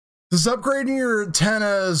Does upgrading your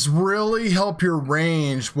antennas really help your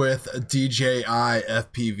range with DJI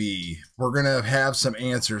FPV? We're going to have some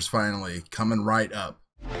answers finally coming right up.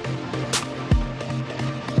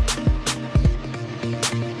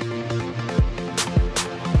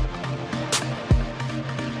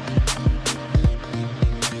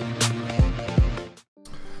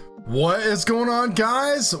 What is going on,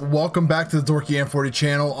 guys? Welcome back to the Dorky M40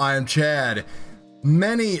 channel. I am Chad.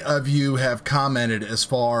 Many of you have commented as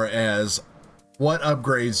far as what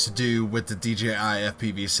upgrades to do with the DJI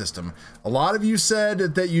FPV system. A lot of you said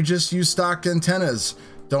that you just use stock antennas,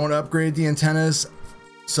 don't upgrade the antennas,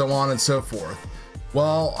 so on and so forth.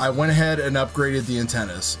 Well, I went ahead and upgraded the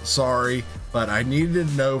antennas. Sorry, but I needed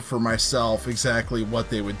to know for myself exactly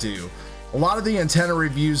what they would do. A lot of the antenna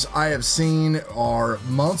reviews I have seen are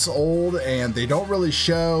months old and they don't really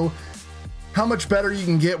show how much better you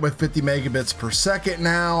can get with 50 megabits per second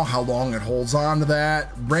now, how long it holds on to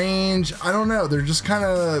that, range, I don't know, they're just kind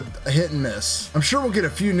of a hit and miss. I'm sure we'll get a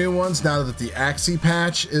few new ones now that the Axie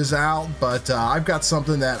patch is out, but I've got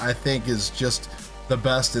something that I think is just the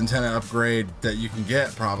best antenna upgrade that you can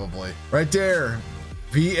get probably. Right there,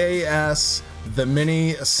 VAS, the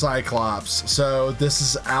mini Cyclops. So this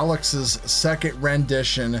is Alex's second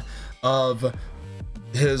rendition of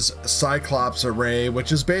his Cyclops array,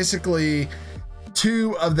 which is basically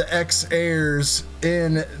two of the X-Airs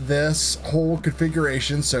in this whole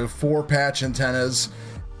configuration. So 4 patch antennas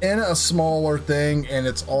in a smaller thing, and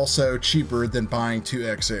it's also cheaper than buying 2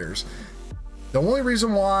 X-Airs. The only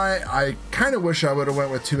reason why I kind of wish I would have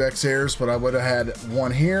went with 2 X-Airs, but I would have had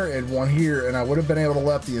one here and one here, and I would have been able to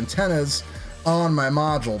let the antennas on my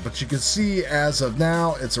module. But you can see as of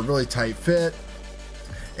now, it's a really tight fit.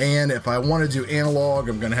 And if I want to do analog,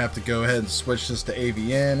 I'm going to have to go ahead and switch this to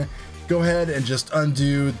AVN. Go ahead and just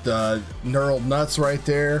undo the knurled nuts right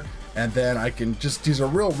there. And then I can just, these are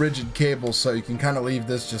real rigid cables, so you can kind of leave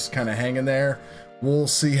this just kind of hanging there. We'll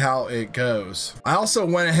see how it goes. I also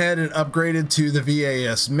went ahead and upgraded to the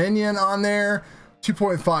VAS MINION on there.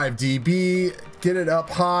 2.5 dB, get it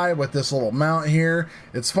up high with this little mount here.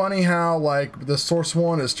 It's funny how like the Source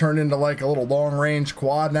One has turned into like a little long range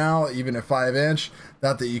quad now, even at 5-inch.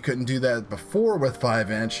 Not that you couldn't do that before with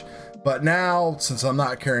 5-inch, but now since I'm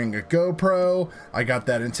not carrying a GoPro, I got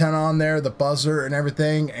that antenna on there, the buzzer and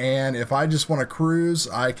everything, and if I just want to cruise,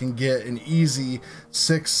 I can get an easy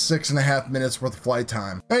 6.5 minutes worth of flight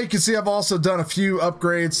time. Now you can see I've also done a few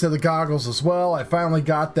upgrades to the goggles as well. I finally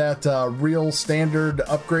got that real standard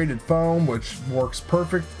upgraded foam, which works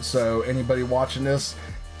perfect, so anybody watching this,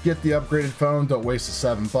 get the upgraded foam, don't waste the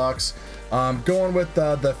 $7. Going with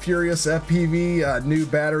the Furious FPV new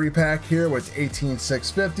battery pack here with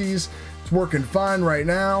 18650s. It's working fine right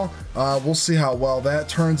now. We'll see how well that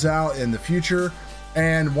turns out in the future.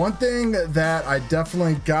 And one thing that I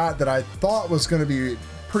definitely got that I thought was going to be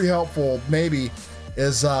pretty helpful maybe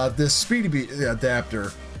is this Speedy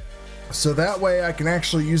adapter. So that way I can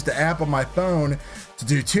actually use the app on my phone to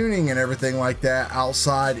do tuning and everything like that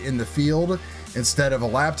outside in the field, instead of a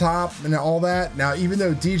laptop and all that. Now, even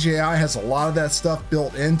though DJI has a lot of that stuff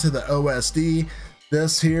built into the OSD,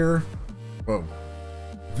 this here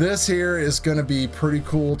is going to be pretty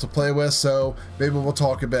cool to play with, so maybe we'll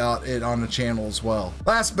talk about it on the channel as well.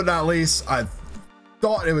 Last but not least, I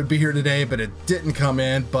thought it would be here today, but it didn't come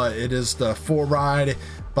in, but it is the 4Ride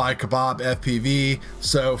by Kebab FPV.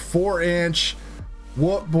 So 4-inch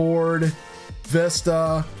whoop board,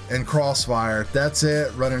 Vista, and CROSSFIRE. That's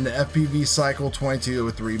it, running the FPV Cycle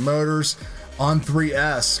 2203 motors on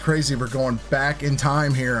 3S. Crazy, we're going back in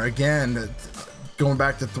time here again, going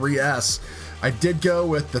back to 3S. I did go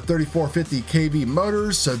with the 3450 kV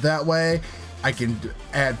motors, so that way I can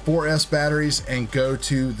add 4S batteries and go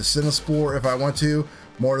to the Cinesplorer if I want to.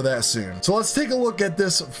 More to that soon. So let's take a look at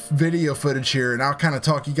this video footage here, and I'll kind of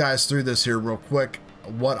talk you guys through this here real quick,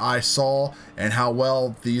 what I saw and how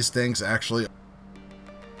well these things actually.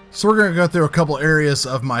 So we're going to go through a couple areas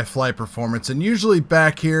of my flight performance, and usually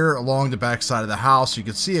back here along the back side of the house, you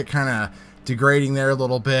can see it kind of degrading there a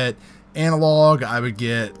little bit. Analog, I would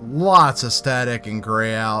get lots of static and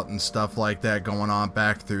gray out and stuff like that going on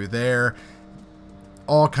back through there.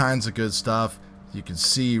 All kinds of good stuff. You can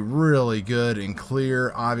see really good and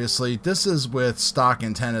clear. Obviously, this is with stock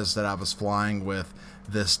antennas that I was flying with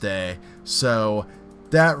this day. So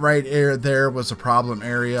that right there was a problem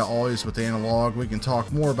area always with analog. We can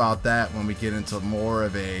talk more about that when we get into more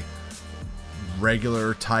of a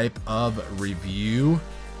regular type of review.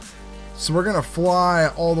 So we're gonna fly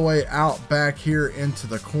all the way out back here into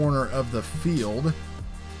the corner of the field.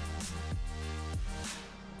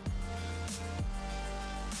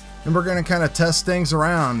 And we're gonna kind of test things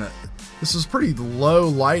around. This is pretty low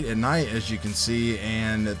light at night, as you can see,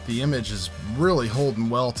 and the image is really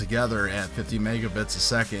holding well together at 50 megabits a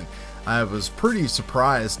second. I was pretty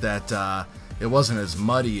surprised that it wasn't as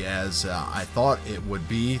muddy as I thought it would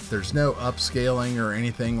be. There's no upscaling or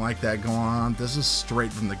anything like that going on. This is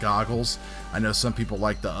straight from the goggles. I know some people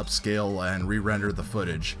like to upscale and re-render the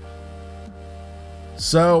footage.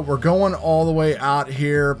 So we're going all the way out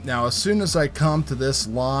here. Now, as soon as I come to this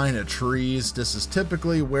line of trees, this is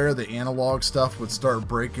typically where the analog stuff would start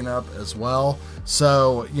breaking up as well.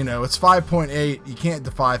 So, you know, it's 5.8. You can't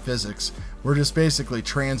defy physics. We're just basically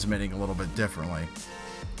transmitting a little bit differently.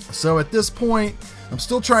 So at this point, I'm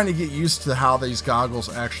still trying to get used to how these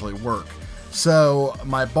goggles actually work. So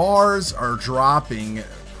my bars are dropping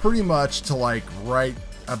pretty much to like right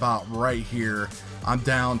here. I'm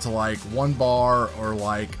down to like 1 bar or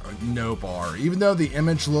like no bar, even though the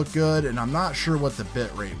image looked good, and I'm not sure what the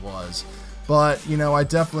bit rate was. But, you know, I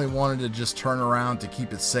definitely wanted to just turn around to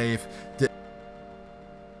keep it safe.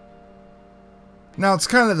 Now, it's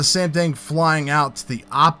kind of the same thing flying out to the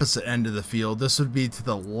opposite end of the field. This would be to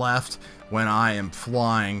the left when I am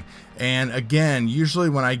flying. And again, usually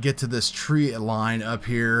when I get to this tree line up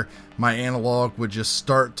here, my analog would just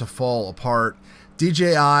start to fall apart.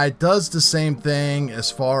 DJI does the same thing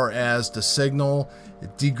as far as the signal.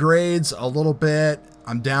 It degrades a little bit.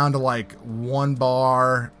 I'm down to like 1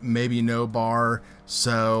 bar, maybe no bar.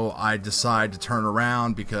 So I decide to turn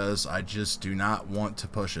around because I just do not want to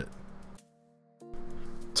push it.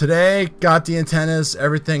 Today, got the antennas,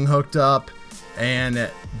 everything hooked up,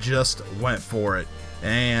 and just went for it.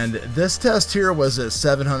 And this test here was at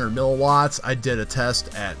 700 milliwatts. I did a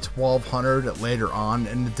test at 1200 later on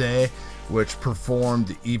in the day, which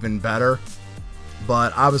performed even better.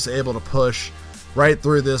 But I was able to push right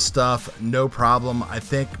through this stuff, no problem. I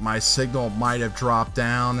think my signal might have dropped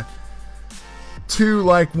down to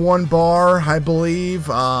like 1 bar, I believe,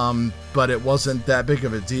 but it wasn't that big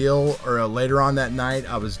of a deal. Or later on that night,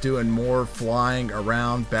 I was doing more flying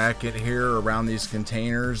around back in here around these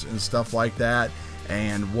containers and stuff like that,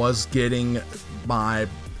 and was getting my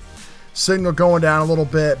signal going down a little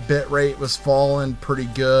bit. Bit rate was falling pretty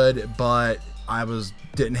good, but I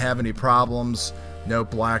didn't have any problems. No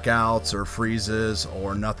blackouts or freezes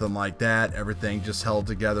or nothing like that. Everything just held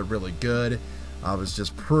together really good. I was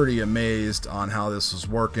just pretty amazed on how this was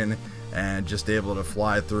working, and just able to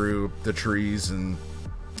fly through the trees and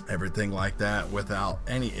everything like that without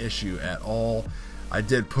any issue at all. I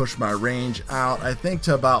did push my range out, I think,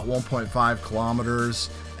 to about 1.5 kilometers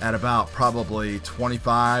at about probably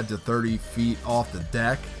 25 to 30 feet off the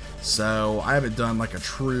deck. So I haven't done like a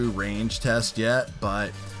true range test yet,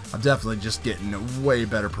 but I'm definitely just getting a way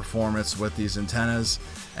better performance with these antennas,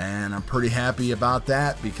 and I'm pretty happy about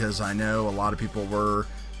that because I know a lot of people were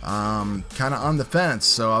kind of on the fence,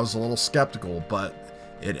 so I was a little skeptical, but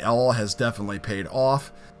it all has definitely paid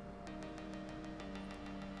off.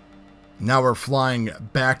 Now we're flying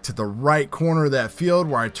back to the right corner of that field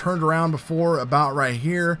where I turned around before, about right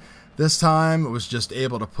here. This time it was just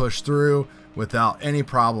able to push through without any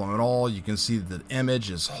problem at all. You can see that the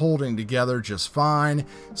image is holding together just fine.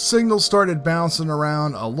 Signal started bouncing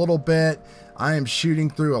around a little bit. I am shooting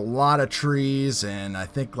through a lot of trees and I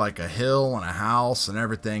think like a hill and a house and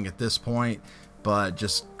everything at this point, but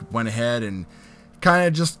just went ahead and kind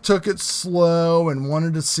of just took it slow and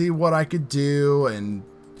wanted to see what I could do and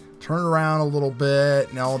turn around a little bit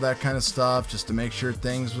and all that kind of stuff just to make sure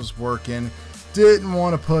things was working. Didn't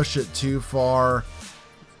want to push it too far.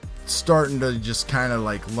 Starting to just kind of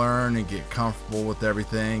like learn and get comfortable with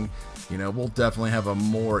everything. You know, we'll definitely have a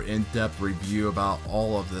more in-depth review about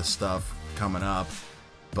all of this stuff coming up,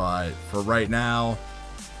 but for right now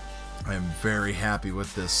I'm very happy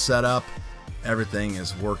with this setup. Everything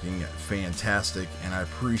is working fantastic, and I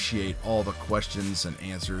appreciate all the questions and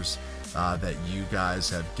answers that you guys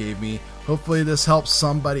have gave me. Hopefully this helps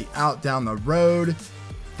somebody out down the road.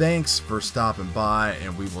 Thanks for stopping by,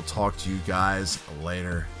 and we will talk to you guys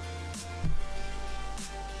later.